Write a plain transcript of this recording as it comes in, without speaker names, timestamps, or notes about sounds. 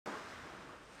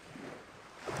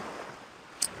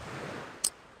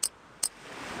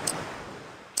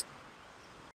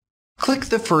Click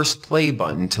the first play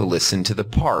button to listen to the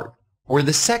part, or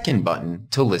the second button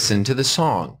to listen to the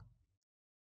song.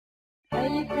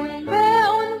 ألف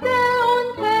باء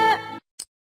تاء ثاء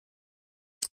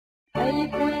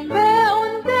ألف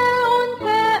باء تاء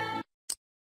ثاء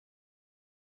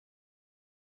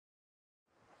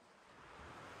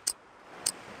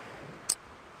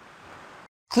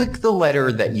Click the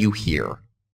letter that you hear.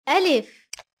 ألف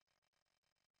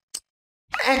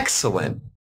Excellent!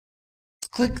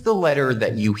 Click the letter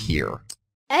that you hear.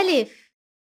 ألف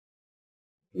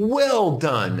Well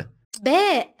done!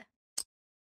 باء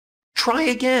Try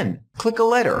again. Click a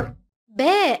letter.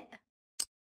 باء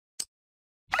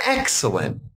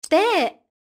Excellent! تاء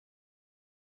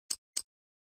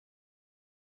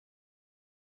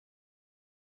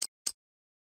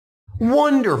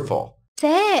Wonderful!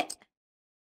 ثاء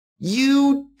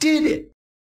You did it!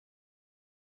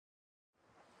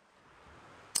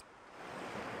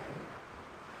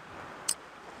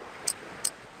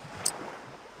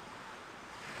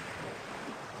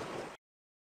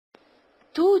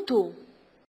 توتو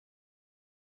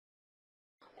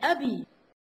أبي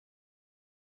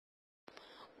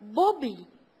بوبي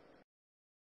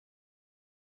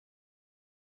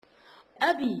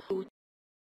أبي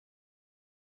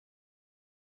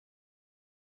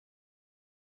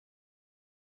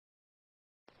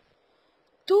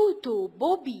توتو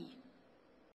بوبي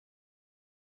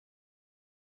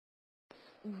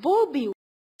بوبي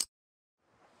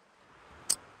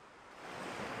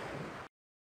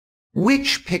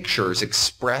Which pictures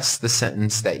express the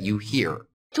sentence that you hear?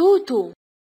 توتو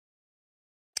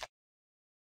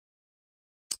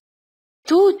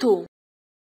توتو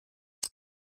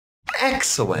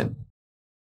Excellent!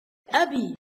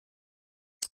 أبي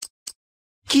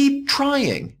Keep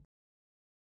trying.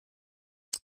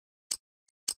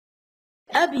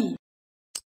 أبي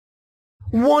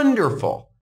Wonderful!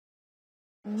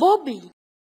 بوبي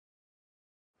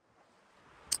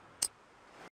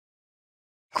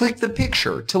Click the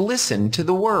picture to listen to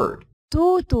the word.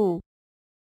 توتو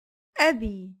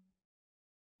أبي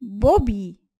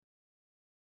بوبي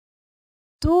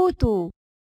توتو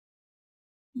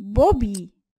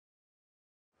بوبي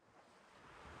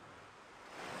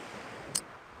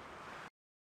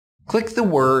Click the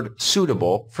word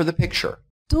suitable for the picture.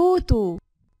 توتو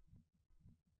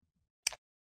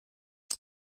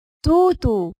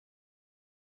توتو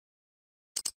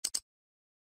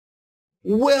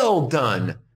Well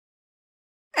done!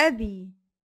 أبي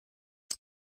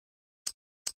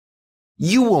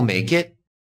You will make it.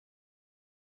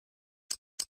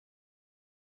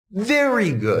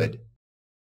 Very good.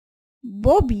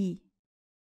 بوبي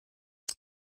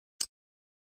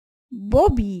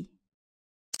بوبي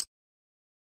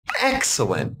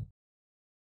Excellent.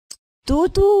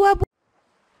 توتو وبوبي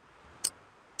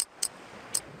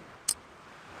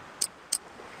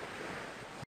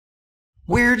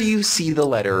Where do you see the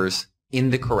letters in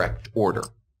the correct order?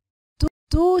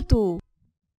 توتو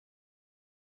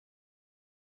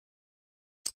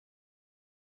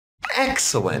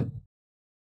Excellent.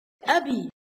 أبي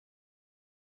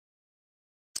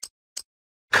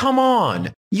Come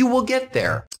on, you will get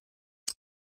there.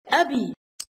 أبي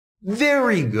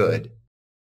Very good.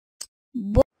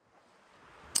 بو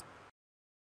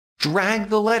Drag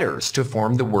the letters to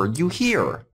form the word you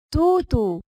hear.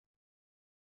 توتو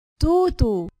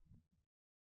توتو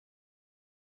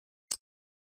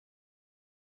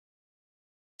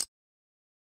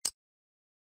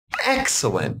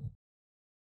Excellent.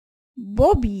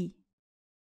 بوبي